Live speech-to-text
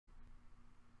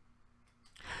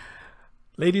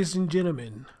Ladies and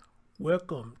gentlemen,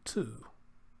 welcome to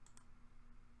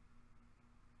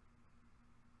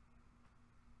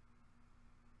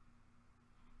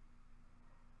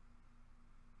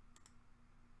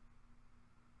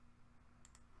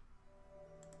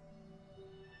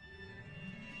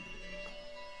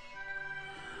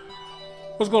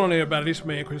What's going on, everybody? This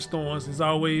man Chris Thorns. As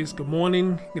always, good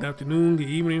morning, good afternoon, good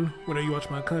evening, whenever you watch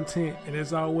my content. And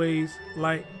as always,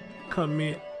 like,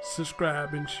 comment,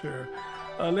 subscribe, and share.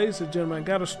 Ladies and gentlemen, I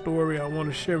got a story I want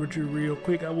to share with you real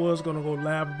quick. I was going to go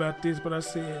live about this, but I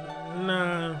said,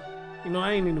 nah,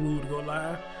 I ain't in the mood to go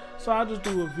live. So I'll just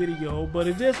do a video, but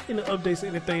if there's any updates,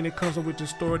 anything that comes up with the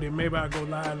story, then maybe I'll go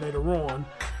live later on.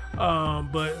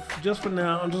 But just for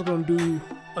now, I'm just going to do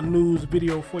a news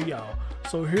video for y'all.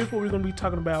 So here's what we're going to be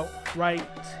talking about right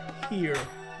here.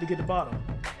 Look at the bottom.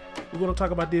 We're going to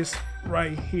talk about this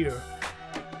right here.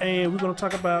 And we're going to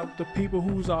talk about the people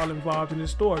who's all involved in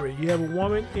this story. You have a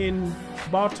woman in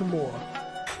Baltimore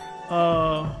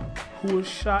who was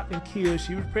shot and killed.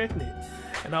 She was pregnant.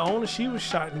 And not only she was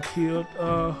shot and killed,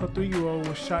 her 3-year-old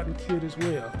was shot and killed as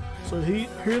well. So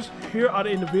here are the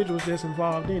individuals that's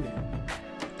involved in it.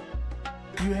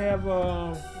 You have,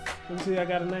 let me see, I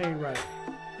got a name right.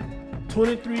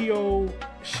 23-year-old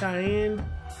Shiand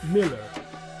Miller.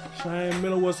 Shiand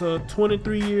Miller was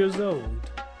 23 years old.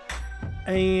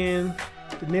 And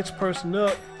the next person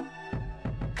up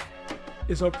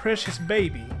is her precious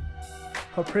baby.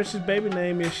 Her precious baby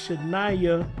name is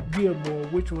Shaniya,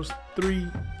 which was 3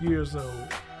 years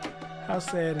old. How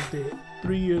sad is that?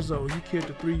 3 years old. You killed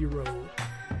a 3-year-old.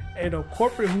 And the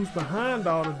corporate who's behind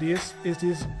all of this is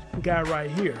this guy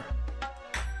right here.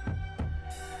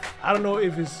 I don't know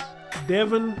if it's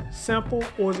Devon sample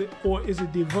or is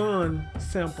it Devon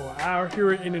sample. I'll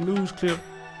hear it in the news clip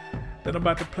that I'm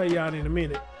about to play out in a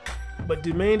minute. But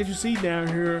the man that you see down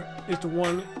here is the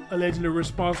one allegedly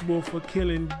responsible for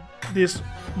killing this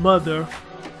mother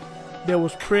that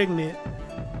was pregnant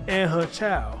and her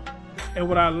child. And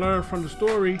what I learned from the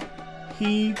story,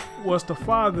 he was the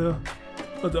father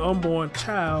of the unborn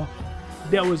child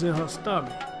that was in her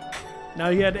stomach. Now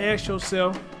you had to ask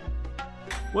yourself,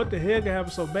 what the hell can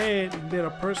happen so bad that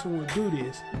a person would do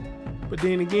this? But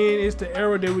then again, it's the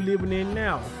era that we're living in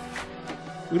now.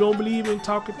 We don't believe in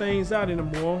talking things out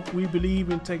anymore. We believe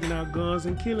in taking out guns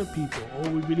and killing people, or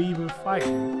we believe in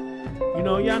fighting.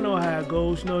 Y'all know how it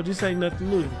goes. This ain't nothing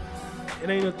new. It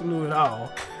ain't nothing new at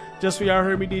all. Just for y'all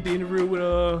heard me did the interview with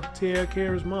Tara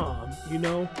Carey's mom.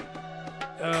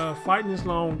 Fighting is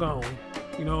long gone.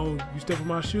 You step in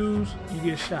my shoes, you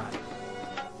get shot.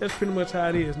 That's pretty much how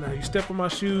it is now. You step on my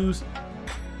shoes,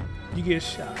 you get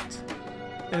shot.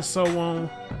 And so on,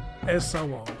 and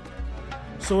so on.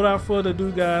 So without further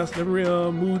ado, guys, let me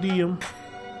move them.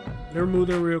 Let me move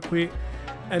them real quick.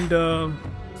 And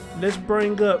let's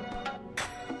bring up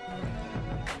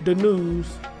the news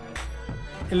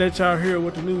and let y'all hear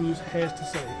what the news has to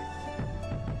say.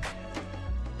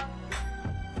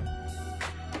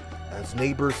 As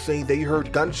neighbors say they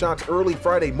heard gunshots early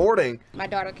Friday morning. My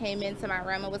daughter came into my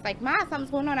room and was like, "Ma, something's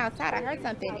going on outside. I heard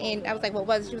something." And I was like, "What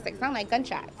was it?" She was like, "Sound like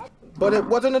gunshots." But it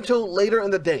wasn't until later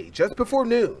in the day, just before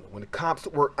noon, when cops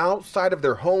were outside of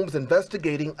their homes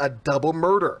investigating a double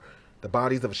murder. The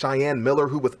bodies of Shiand Miller,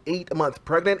 who was 8 months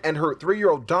pregnant, and her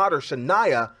 3-year-old daughter,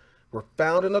 Shaniya, were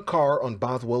found in a car on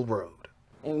Boswell Road.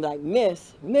 And like,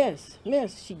 miss,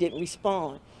 she didn't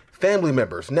respond. Family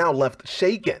members now left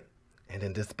shaken and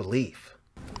in disbelief.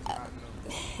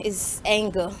 It's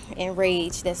anger and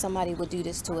rage that somebody would do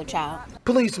this to a child.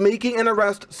 Police making an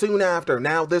arrest soon after.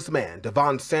 Now this man,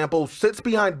 Devon Sample, sits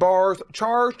behind bars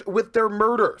charged with their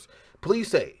murders.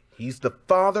 Police say he's the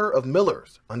father of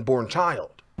Miller's unborn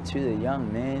child. To the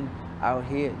young men out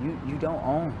here, you don't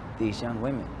own these young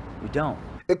women. You don't.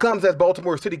 It comes as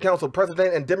Baltimore City Council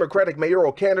President and Democratic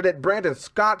mayoral candidate Brandon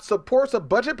Scott supports a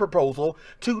budget proposal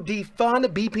to defund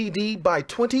BPD by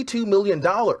 $22 million.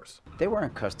 They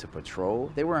weren't cuts to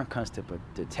patrol. They weren't cuts to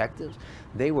detectives.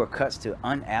 They were cuts to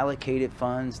unallocated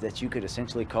funds that you could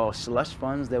essentially call slush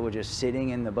funds that were just sitting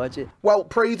in the budget. While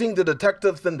praising the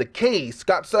detectives in the case,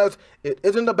 Scott says it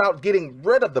isn't about getting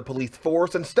rid of the police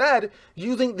force, instead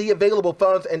using the available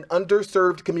funds in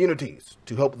underserved communities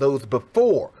to help those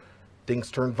before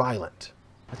things turn violent.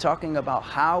 Talking about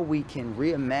how we can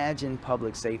reimagine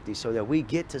public safety so that we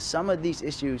get to some of these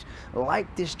issues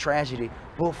like this tragedy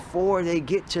before they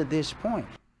get to this point.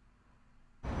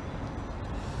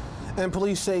 And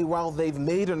police say while they've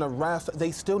made an arrest,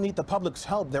 they still need the public's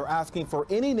help. They're asking for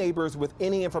any neighbors with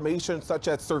any information such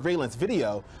as surveillance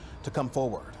video to come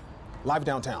forward. Live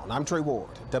downtown, I'm Trey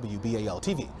Ward, WBAL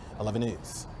TV 11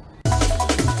 News.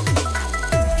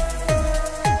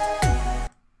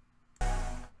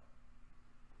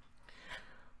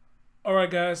 right,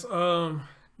 guys.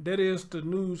 That is the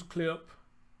news clip.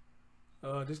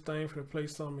 This thing for to play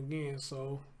something again,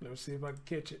 so let me see if I can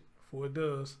catch it before it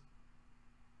does.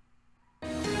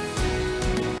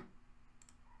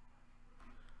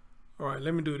 All right,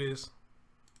 let me do this.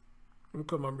 Let me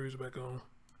cut my music back on.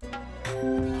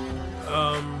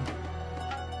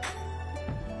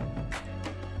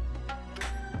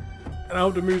 And I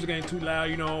hope the music ain't too loud.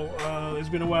 You know, it's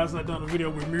been a while since I've done a video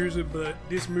with music, but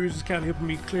this music is kind of helping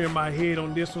me clear my head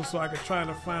on this one so I can try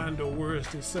to find the words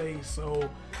to say. So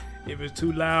if it's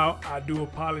too loud, I do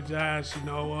apologize, you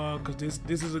know, because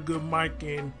this is a good mic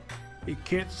and it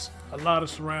catches a lot of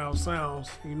surround sounds,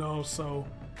 you know, so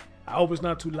I hope it's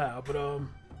not too loud. But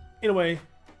anyway,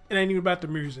 it ain't even about the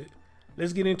music.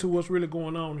 Let's get into what's really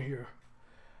going on here.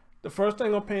 The first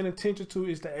thing I'm paying attention to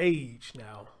is the age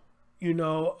now. You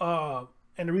know,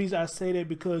 and the reason I say that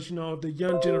because, you know, the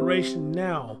young generation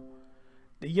now,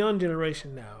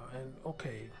 and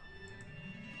okay.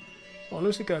 Well,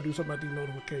 let's see, can I do something about these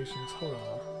notifications? Hold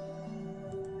on.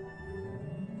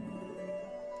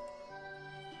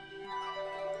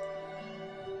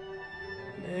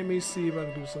 Let me see if I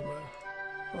can do something.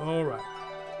 All right.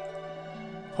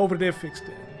 Hopefully they fixed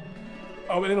that.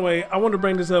 Oh, but anyway, I want to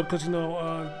bring this up because, you know,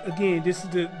 again, this is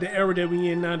the era that we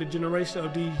in now, the generation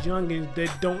of these youngins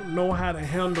that don't know how to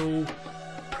handle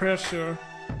pressure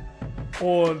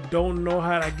or don't know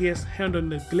how to, I guess, handle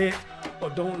neglect or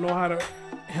don't know how to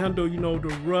handle, you know,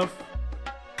 the rough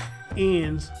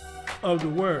ends of the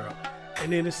world.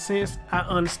 And in a sense, I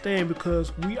understand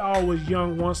because we all was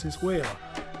young once as well.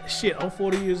 Shit, I'm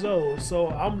 40 years old, so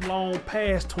I'm long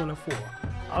past 24.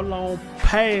 I'm long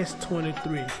past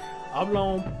 23. I'm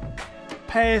long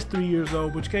past 3 years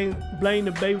old, but you can't blame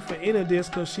the baby for any of this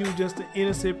because she was just an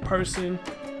innocent person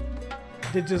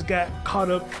that just got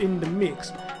caught up in the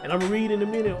mix. And I'm gonna read in a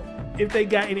minute if they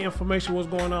got any information what's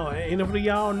going on. And if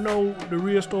y'all know the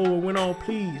real story what went on,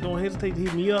 please don't hesitate to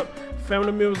hit me up.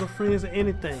 Family members or friends or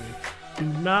anything. Do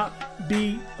not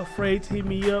be afraid to hit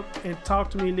me up and talk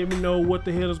to me and let me know what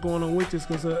the hell is going on with this,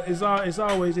 because it's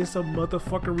always a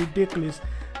motherfucking ridiculous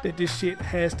that this shit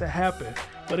has to happen.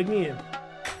 But again,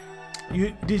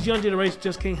 this young generation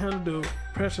just can't handle the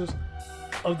pressures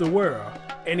of the world,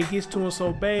 and it gets to them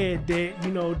so bad that,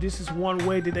 you know, this is one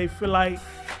way that they feel like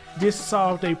this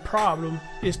solves their problem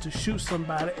is to shoot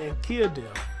somebody and kill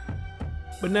them.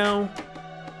 But now,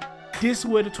 this is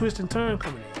where the twist and turn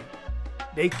coming in.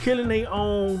 They killing their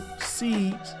own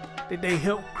seeds that they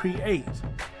helped create.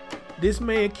 This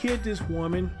man killed this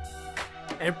woman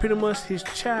and pretty much his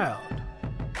child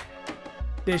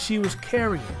that she was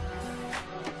carrying.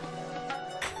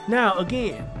 Now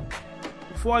again,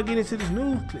 before I get into this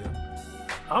news clip,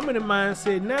 I'm in the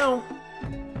mindset now,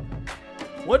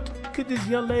 what could this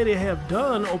young lady have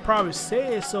done or probably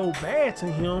said so bad to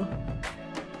him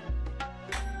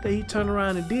that he turned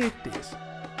around and did this?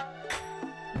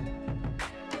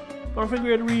 But I'm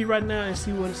figuring to read right now and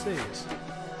see what it says.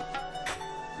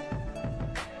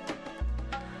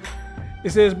 It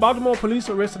says, Baltimore police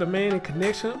arrested a man in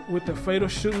connection with the fatal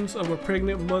shootings of a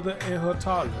pregnant mother and her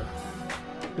toddler.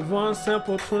 Devon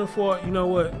Sample, 24, you know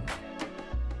what?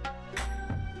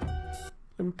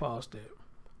 Let me pause that.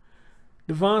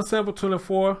 Devon Sample,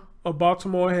 24, of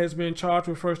Baltimore has been charged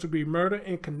with first-degree murder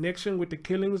in connection with the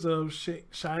killings of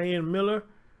Shiand Miller,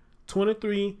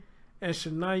 23, and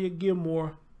Shaniya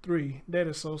Gilmore, 3. That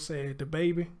is so sad. The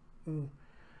baby.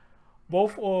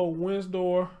 Both are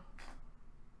Windsor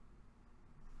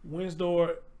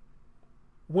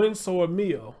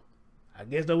Mill. I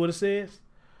guess that's what it says.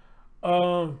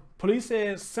 Police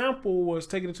said Sample was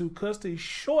taken into custody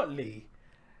shortly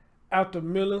after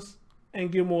Miller's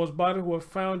and Gilmore's bodies were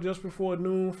found just before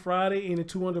noon Friday in the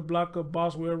 200 block of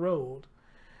Boswell Road.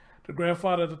 The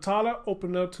grandfather of the toddler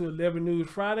opened up to 11 News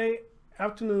Friday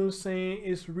afternoon saying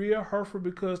it's real hurtful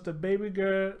because the baby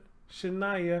girl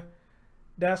Shaniya,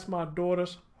 that's my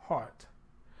daughter's heart.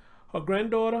 Her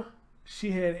granddaughter,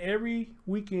 she had every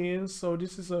weekend, so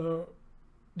this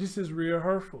is real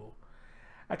hurtful.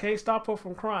 I can't stop her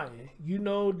from crying. You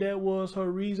know that was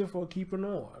her reason for keeping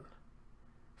on.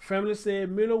 Family said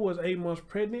Miller was 8 months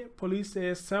pregnant. Police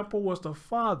said Sample was the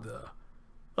father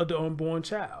of the unborn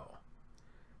child.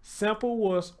 Sample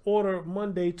was ordered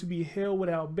Monday to be held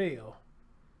without bail.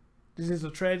 This is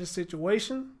a tragic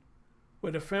situation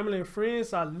where the family and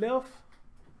friends are left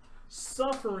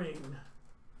suffering.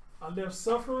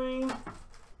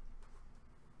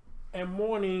 And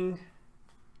mourning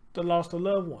the loss of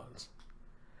loved ones.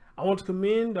 I want to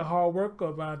commend the hard work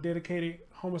of our dedicated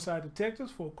homicide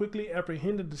detectives for quickly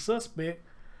apprehending the suspect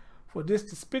for this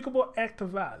despicable act of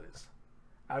violence.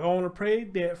 I want to pray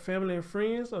that family and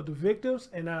friends of the victims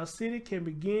and our city can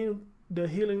begin the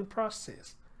healing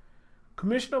process.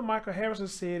 Commissioner Michael Harrison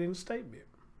said in a statement.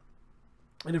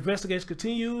 An investigation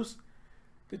continues.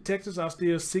 Detectives are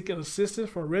still seeking assistance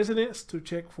from residents to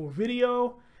check for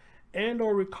video and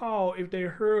or recall if they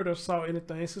heard or saw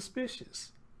anything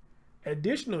suspicious.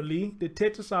 Additionally,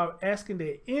 detectives are asking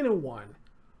that anyone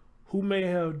who may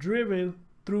have driven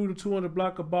through the 200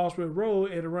 block of Boswell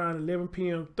Road at around 11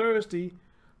 p.m. Thursday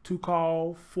to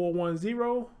call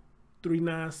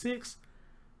 410-396-2100.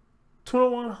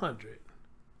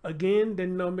 Again, the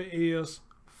number is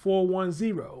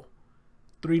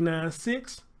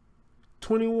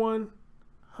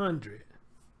 410-396-2100.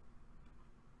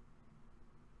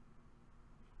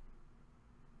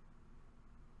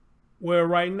 Where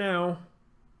right now,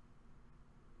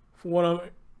 from what I'm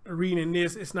reading in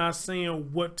this, it's not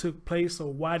saying what took place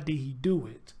or why did he do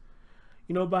it.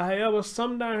 You know, but however,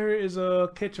 something down here is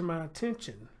catching my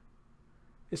attention.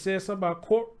 It says something about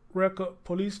court record,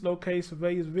 police locate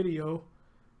surveillance video.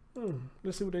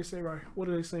 Let's see what they say right. What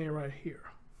are they saying right here?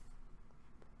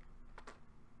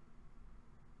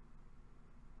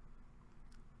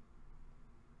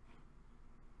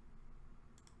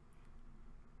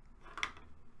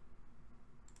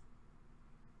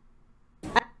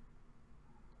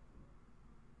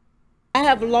 I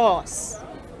have lost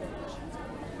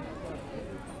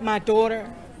my daughter,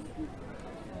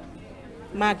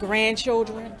 my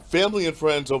grandchildren. Family and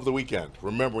friends over the weekend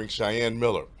remembering Shiand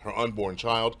Miller, her unborn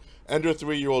child, and her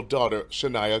 3-year-old daughter,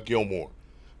 Shaniya Gilmore.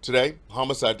 Today,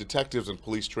 homicide detectives and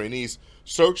police trainees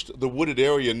searched the wooded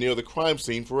area near the crime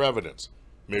scene for evidence.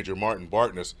 Major Martin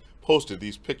Bartness posted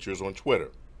these pictures on Twitter.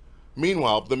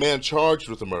 Meanwhile, the man charged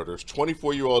with the murders,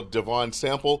 24-year-old Devon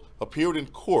Sample, appeared in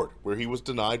court where he was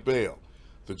denied bail.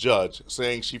 The judge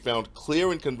saying she found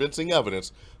clear and convincing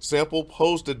evidence Sample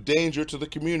posed a danger to the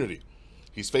community.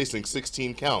 He's facing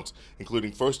 16 counts,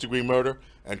 including first-degree murder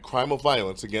and crime of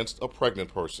violence against a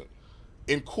pregnant person.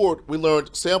 In court, we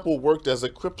learned Sample worked as a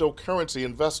cryptocurrency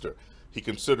investor. He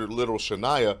considered little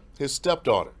Shaniya his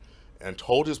stepdaughter and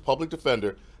told his public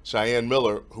defender Shiand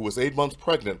Miller, who was 8 months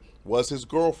pregnant, was his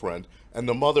girlfriend and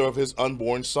the mother of his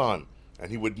unborn son,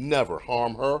 and he would never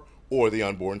harm her or the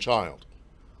unborn child.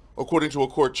 According to a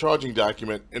court charging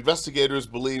document, investigators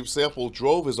believe Sample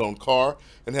drove his own car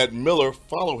and had Miller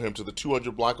follow him to the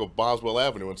 200 block of Boswell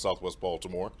Avenue in southwest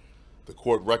Baltimore. The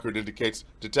court record indicates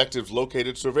detectives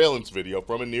located surveillance video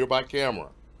from a nearby camera.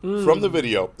 From the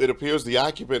video, it appears the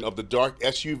occupant of the dark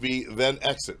SUV then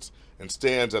exits and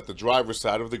stands at the driver's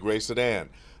side of the gray sedan,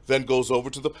 then goes over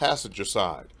to the passenger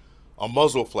side. A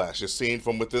muzzle flash is seen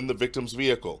from within the victim's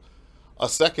vehicle. A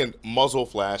second muzzle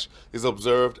flash is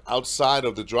observed outside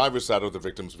of the driver's side of the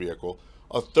victim's vehicle.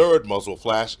 A third muzzle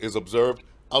flash is observed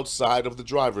outside of the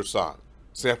driver's side.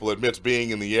 Sample admits being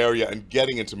in the area and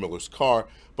getting into Miller's car,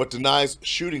 but denies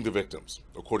shooting the victims.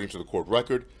 According to the court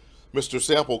record, Mr.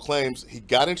 Sample claims he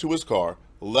got into his car,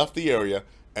 left the area,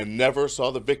 and never saw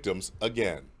the victims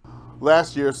again.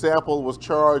 Last year, Sample was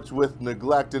charged with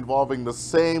neglect involving the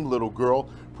same little girl.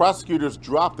 Prosecutors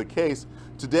dropped the case.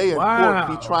 Today in court,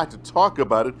 he tried to talk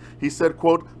about it. He said,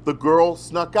 quote, "The girl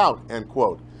snuck out," end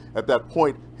quote. At that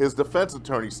point, his defense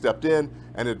attorney stepped in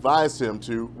and advised him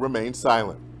to remain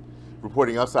silent.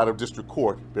 Reporting outside of District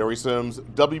Court, Barry Sims,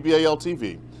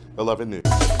 WBAL-TV, 11 News.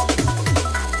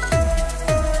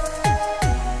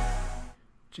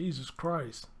 Jesus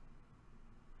Christ.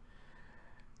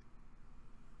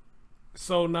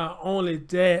 So not only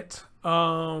that,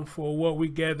 for what we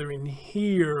gathering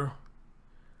here,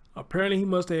 apparently he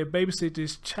must have babysitted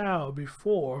this child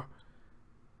before,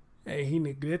 and he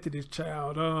neglected his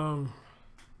child.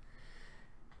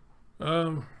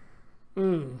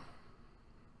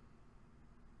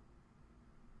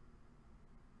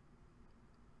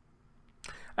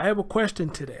 I have a question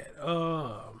to that.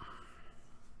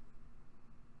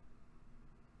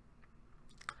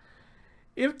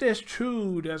 If that's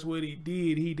true, that's what he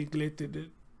did. He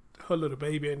neglected her little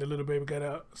baby, and the little baby got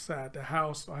outside the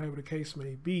house, or however the case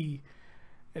may be,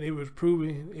 and it was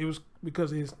proven it was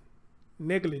because of his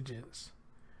negligence.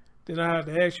 Then I have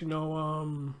to ask,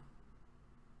 when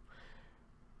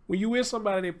you with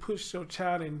somebody that puts your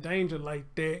child in danger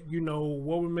like that,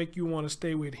 what would make you want to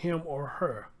stay with him or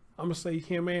her? I'm gonna say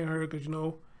him and her, because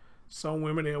some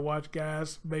women, they'll watch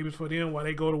guys, babies for them while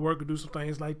they go to work and do some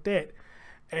things like that.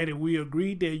 And if we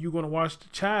agree that you're going to watch the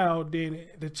child, then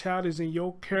the child is in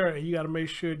your care, and you got to make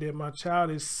sure that my child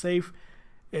is safe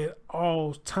at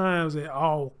all times, at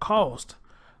all costs.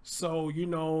 So,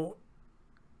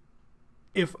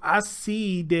 if I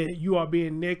see that you are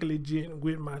being negligent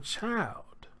with my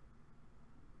child,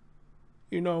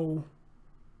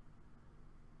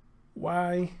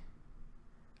 why.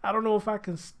 I don't know if I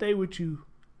can stay with you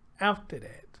after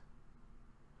that.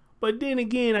 But then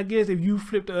again, I guess if you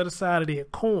flip the other side of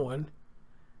that coin,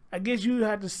 I guess you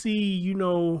have to see, you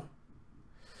know,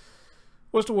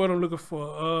 what's the word I'm looking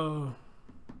for?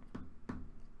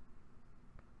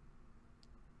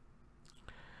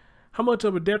 How much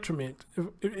of a detriment,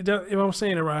 if I'm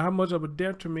saying it right, how much of a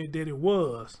detriment that it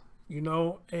was, you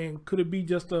know, and could it be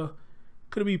just a,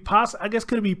 could it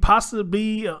be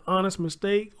possibly an honest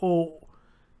mistake, or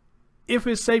if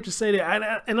it's safe to say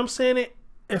that, and I'm saying it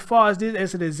as far as this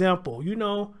as an example, you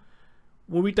know,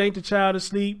 when we think the child is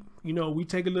asleep, you know, we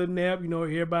take a little nap, you know,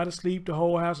 everybody's asleep, the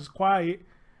whole house is quiet,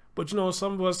 but you know,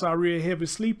 some of us are real heavy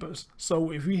sleepers.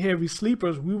 So if we heavy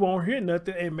sleepers, we won't hear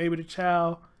nothing, and maybe the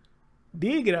child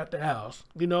did get out the house,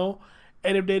 you know,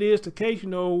 and if that is the case, you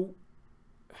know,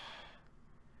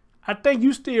 I think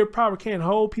you still probably can't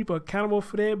hold people accountable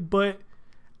for that, but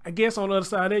I guess on the other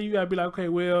side of that, you gotta be like, okay,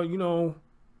 well, you know,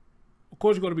 of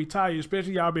course you're gonna be tired,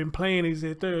 especially y'all been playing these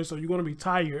at third, so you're gonna be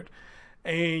tired,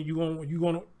 and you're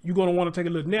gonna want to take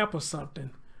a little nap or something.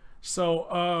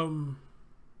 So,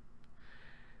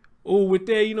 with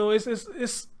that, you know,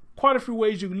 it's quite a few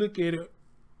ways you can look at it.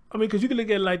 I mean, because you can look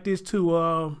at it like this too.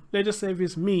 Let's just say if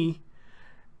it's me,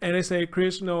 and they say,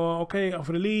 Chris, you know, okay,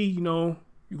 for the lead, you know,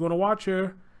 you're gonna watch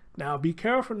her. Now be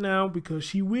careful now, because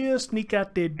she will sneak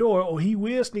out that door, or he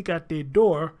will sneak out that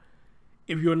door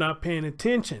if you're not paying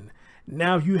attention.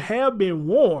 Now, if you have been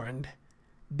warned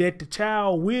that the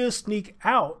child will sneak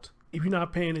out if you're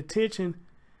not paying attention,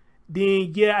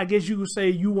 then yeah, I guess you could say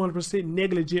you 100%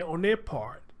 negligent on that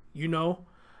part, you know.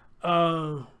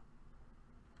 I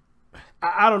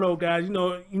don't know, guys. You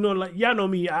know, like y'all know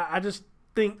me. I just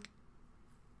think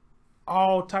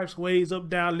all types of ways: up,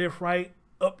 down, left, right,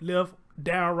 up, left,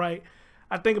 down, right.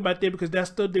 I think about that because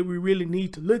that's stuff that we really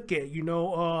need to look at. You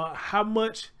know, how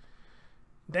much?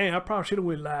 Dang, I probably should have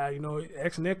went live. You know,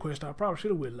 asking that question, I probably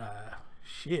should have went live.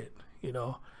 Shit, you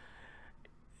know,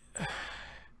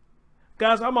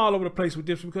 guys, I'm all over the place with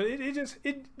this because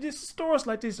it just stories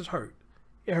like this just hurt.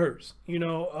 It hurts, you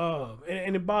know,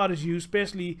 and it bothers you,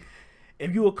 especially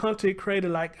if you're a content creator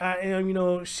like I am. You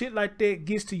know, shit like that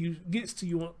gets to you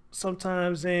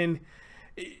sometimes, and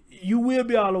you will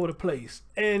be all over the place.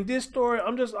 And this story,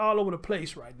 I'm just all over the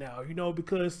place right now, you know,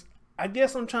 because I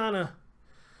guess I'm trying to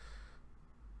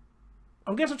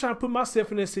put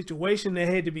myself in that situation that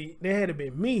had to be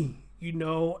me, you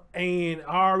know, and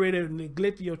I already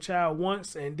neglected your child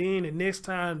once, and then the next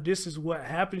time this is what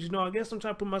happens, you know. I guess I'm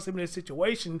trying to put myself in that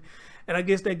situation, and I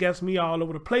guess that gets me all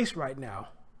over the place right now,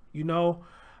 you know.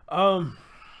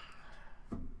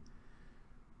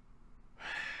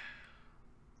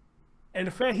 And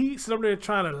the fact he's up there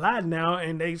trying to lie now,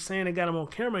 and they saying they got him on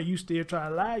camera, you still try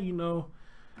to lie, you know,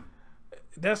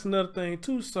 that's another thing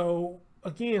too. So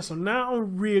again, so now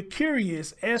I'm real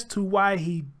curious as to why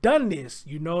he done this,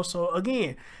 you know. So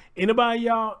again, any one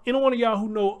of y'all who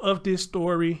know of this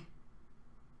story,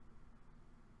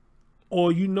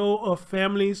 or you know of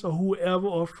families or whoever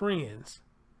or friends,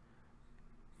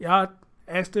 y'all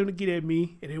ask them to get at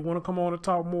me, and they want to come on and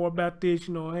talk more about this,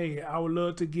 you know, hey, I would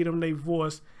love to get them their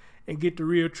voice and get the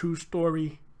real true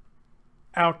story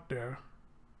out there,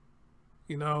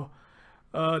 you know.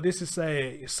 This is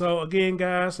sad. So again,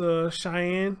 guys,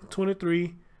 Shiand,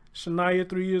 23, Shaniya,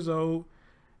 3 years old,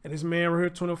 and this man right here,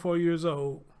 24 years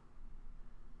old.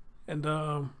 And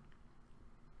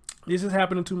this is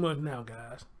happening too much now,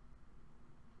 guys.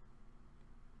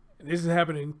 This is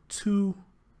happening too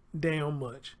damn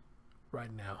much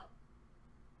right now.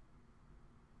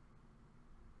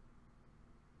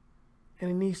 And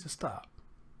it needs to stop.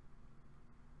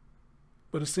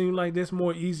 But it seems like that's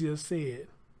more easier said.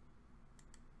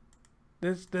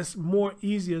 That's more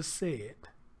easier said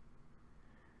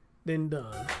than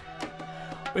done.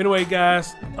 But anyway,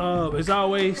 guys, as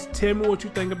always, tell me what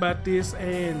you think about this,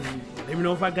 and let me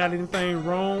know if I got anything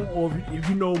wrong, or if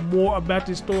you know more about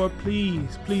this story.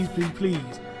 Please, please, please,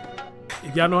 please.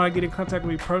 If y'all know how to get in contact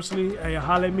with me personally, hey,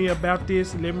 holler at me about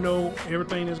this and let me know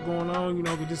everything that's going on, you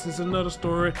know, because this is another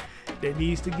story that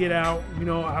needs to get out. You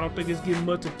know, I don't think it's getting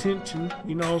much attention,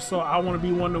 you know, so I want to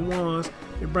be one of the ones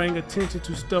that bring attention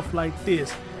to stuff like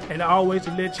this. And always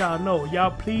to let y'all know, y'all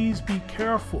please be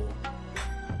careful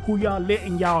who y'all let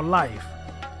in y'all life,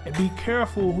 and be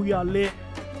careful who y'all let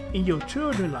in your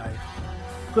children's life,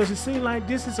 because it seems like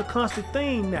this is a constant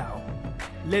thing now,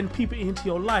 letting people into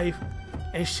your life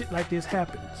and shit like this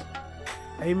happens.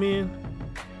 Amen.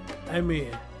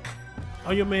 Amen.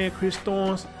 I'm your man, Chris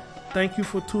Thorns. Thank you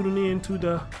for tuning in to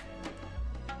the